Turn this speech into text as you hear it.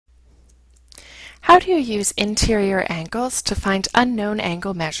How do you use interior angles to find unknown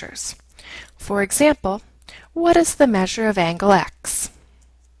angle measures? For example, what is the measure of angle x?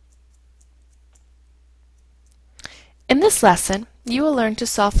 In this lesson, you will learn to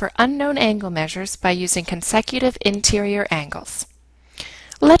solve for unknown angle measures by using consecutive interior angles.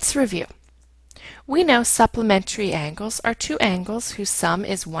 Let's review. We know supplementary angles are two angles whose sum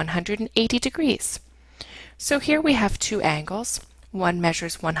is 180 degrees. So here we have two angles. One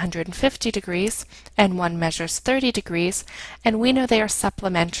measures 150 degrees and one measures 30 degrees, and we know they are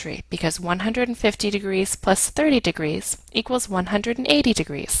supplementary because 150 degrees plus 30 degrees equals 180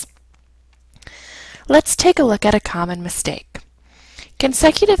 degrees. Let's take a look at a common mistake.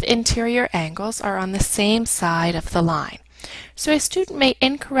 Consecutive interior angles are on the same side of the line. So a student may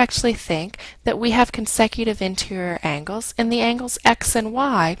incorrectly think that we have consecutive interior angles in the angles x and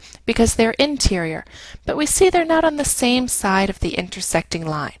y because they're interior, but we see they're not on the same side of the intersecting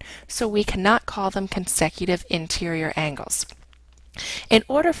line, so we cannot call them consecutive interior angles. In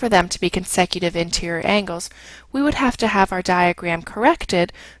order for them to be consecutive interior angles, we would have to have our diagram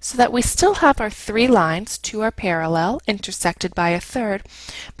corrected so that we still have our three lines, two are parallel, intersected by a third,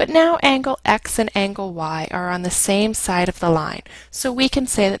 but now angle x and angle y are on the same side of the line, so we can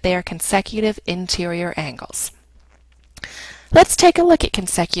say that they are consecutive interior angles. Let's take a look at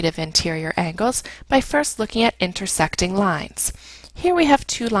consecutive interior angles by first looking at intersecting lines. Here we have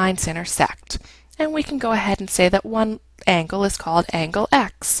two lines intersect, and we can go ahead and say that one angle is called angle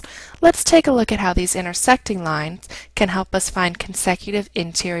x. Let's take a look at how these intersecting lines can help us find consecutive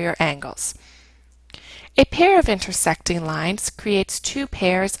interior angles. A pair of intersecting lines creates two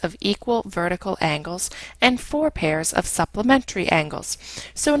pairs of equal vertical angles and four pairs of supplementary angles.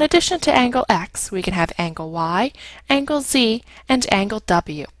 So in addition to angle x, we can have angle y, angle z, and angle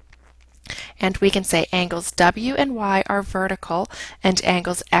w. And we can say angles w and y are vertical and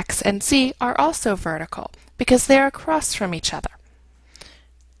angles x and z are also vertical because they are across from each other.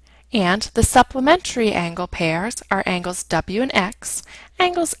 And the supplementary angle pairs are angles w and x,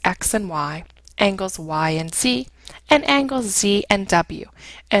 angles x and y, angles y and z, and angles z and w.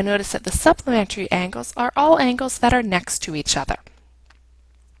 And notice that the supplementary angles are all angles that are next to each other.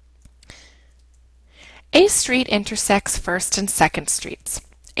 A street intersects First and Second Streets.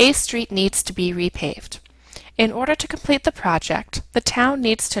 A street needs to be repaved. In order to complete the project, the town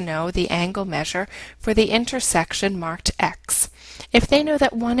needs to know the angle measure for the intersection marked x. If they know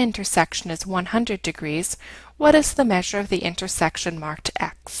that one intersection is 100 degrees, what is the measure of the intersection marked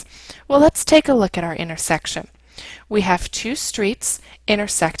x? Well, let's take a look at our intersection. We have two streets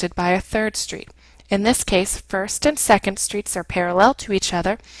intersected by a third street. In this case, First and Second Streets are parallel to each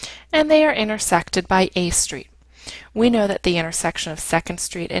other, and they are intersected by A Street. We know that the intersection of 2nd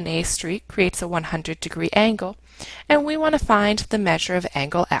Street and A Street creates a 100-degree angle, and we want to find the measure of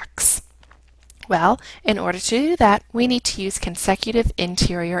angle x. Well, in order to do that, we need to use consecutive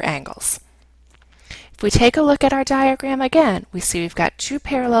interior angles. If we take a look at our diagram again, we see we've got two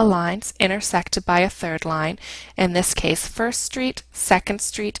parallel lines intersected by a third line, in this case 1st Street, 2nd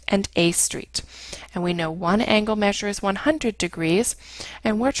Street, and A Street. And we know one angle measure is 100 degrees,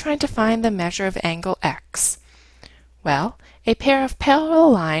 and we're trying to find the measure of angle x. Well, a pair of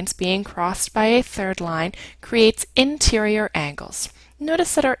parallel lines being crossed by a third line creates interior angles.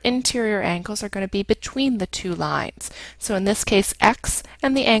 Notice that our interior angles are going to be between the two lines. So in this case, x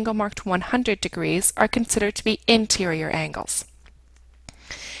and the angle marked 100 degrees are considered to be interior angles.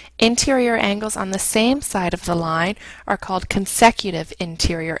 Interior angles on the same side of the line are called consecutive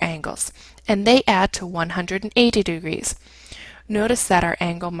interior angles, and they add to 180 degrees. Notice that our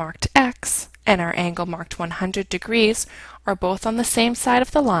angle marked x and our angle marked 100 degrees are both on the same side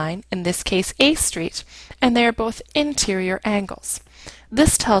of the line, in this case A Street, and they are both interior angles.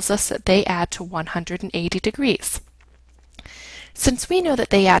 This tells us that they add to 180 degrees. Since we know that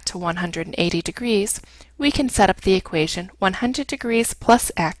they add to 180 degrees, we can set up the equation 100 degrees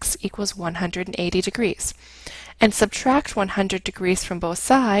plus x equals 180 degrees, and subtract 100 degrees from both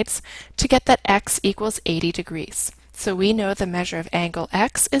sides to get that x equals 80 degrees. So we know the measure of angle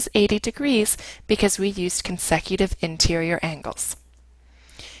x is 80 degrees because we used consecutive interior angles.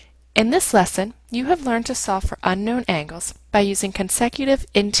 In this lesson, you have learned to solve for unknown angles by using consecutive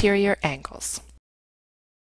interior angles.